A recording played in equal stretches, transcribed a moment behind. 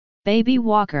Baby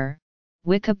walker,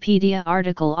 Wikipedia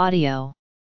article audio.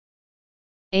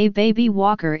 A baby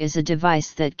walker is a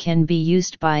device that can be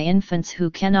used by infants who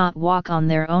cannot walk on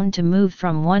their own to move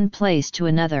from one place to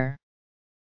another.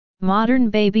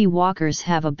 Modern baby walkers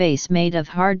have a base made of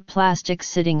hard plastic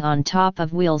sitting on top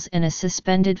of wheels and a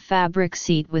suspended fabric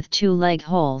seat with two leg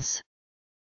holes.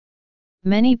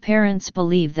 Many parents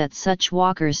believe that such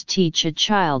walkers teach a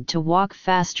child to walk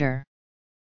faster.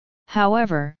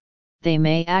 However, they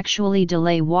may actually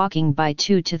delay walking by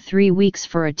 2 to 3 weeks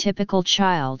for a typical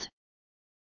child.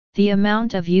 The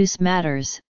amount of use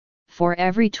matters. For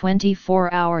every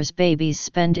 24 hours babies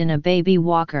spend in a baby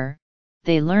walker,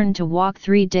 they learn to walk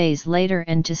 3 days later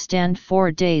and to stand 4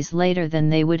 days later than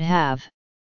they would have.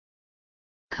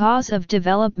 Cause of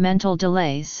developmental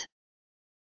delays.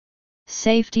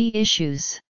 Safety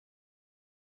issues.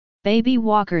 Baby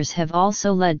walkers have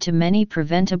also led to many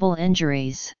preventable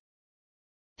injuries.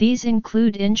 These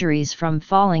include injuries from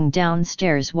falling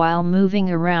downstairs while moving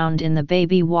around in the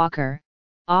baby walker,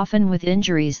 often with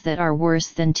injuries that are worse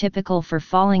than typical for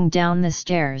falling down the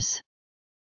stairs.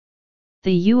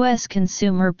 The U.S.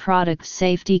 Consumer Product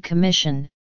Safety Commission,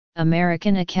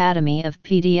 American Academy of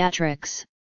Pediatrics,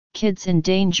 Kids in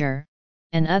Danger,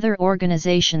 and other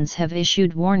organizations have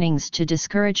issued warnings to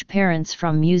discourage parents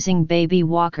from using baby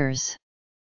walkers.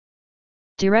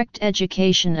 Direct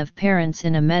education of parents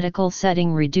in a medical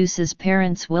setting reduces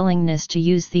parents' willingness to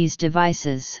use these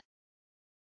devices.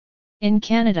 In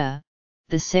Canada,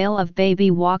 the sale of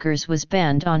baby walkers was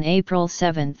banned on April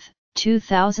 7,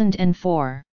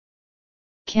 2004.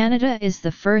 Canada is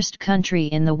the first country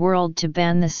in the world to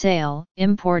ban the sale,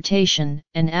 importation,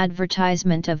 and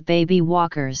advertisement of baby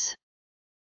walkers.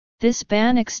 This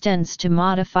ban extends to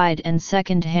modified and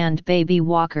second-hand baby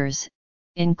walkers,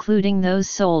 including those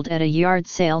sold at yard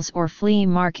sales or flea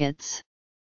markets.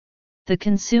 The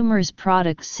Consumers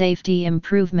Product Safety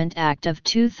Improvement Act of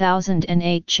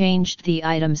 2008 changed the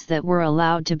items that were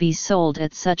allowed to be sold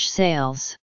at such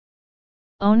sales.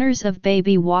 Owners of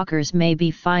baby walkers may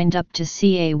be fined up to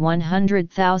CA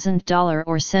 $100,000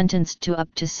 or sentenced to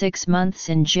up to 6 months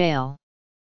in jail.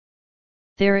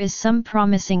 There is some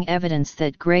promising evidence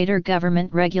that greater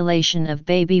government regulation of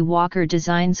baby walker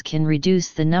designs can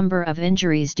reduce the number of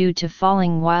injuries due to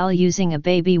falling while using a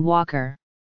baby walker.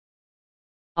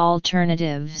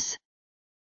 Alternatives.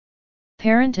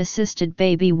 Parent-assisted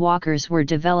baby walkers were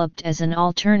developed as an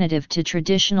alternative to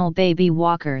traditional baby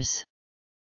walkers.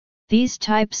 These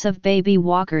types of baby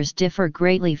walkers differ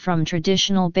greatly from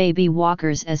traditional baby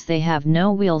walkers as they have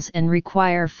no wheels and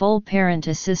require full parent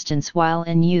assistance while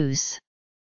in use.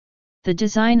 The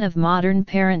design of modern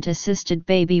parent-assisted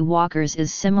baby walkers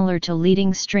is similar to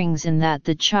leading strings in that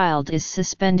the child is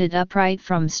suspended upright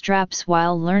from straps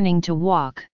while learning to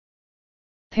walk.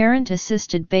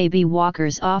 Parent-assisted baby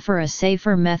walkers offer a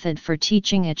safer method for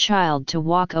teaching a child to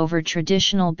walk over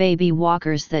traditional baby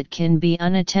walkers that can be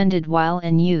unattended while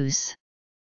in use.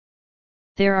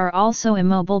 There are also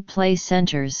immobile play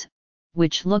centers,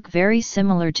 which look very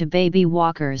similar to baby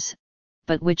walkers,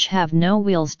 but which have no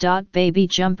wheels. Baby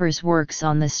jumpers works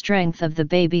on the strength of the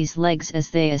baby's legs as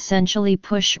they essentially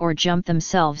push or jump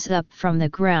themselves up from the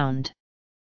ground.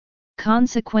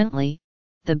 Consequently,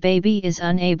 the baby is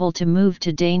unable to move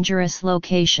to dangerous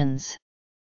locations.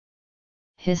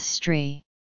 History.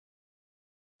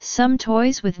 Some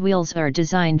toys with wheels are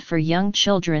designed for young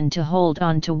children to hold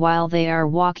on to while they are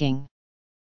walking.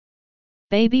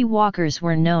 Baby walkers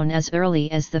were known as early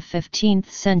as the 15th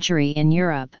century in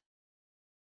Europe.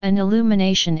 An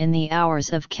illumination in the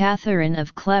Hours of Catherine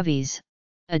of Cleves,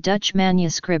 a Dutch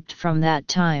manuscript from that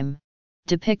time,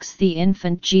 depicts the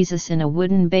infant Jesus in a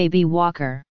wooden baby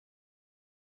walker.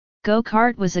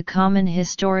 Go-kart was a common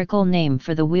historical name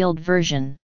for the wheeled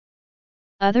version.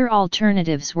 Other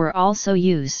alternatives were also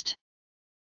used.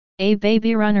 A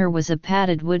baby runner was a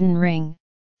padded wooden ring,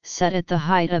 set at the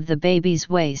height of the baby's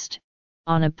waist,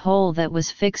 on a pole that was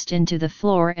fixed into the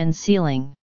floor and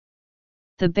ceiling.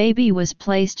 The baby was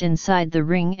placed inside the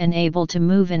ring and able to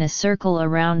move in a circle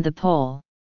around the pole.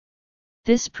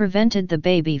 This prevented the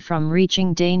baby from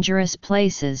reaching dangerous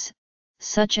places,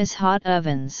 such as hot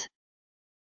ovens.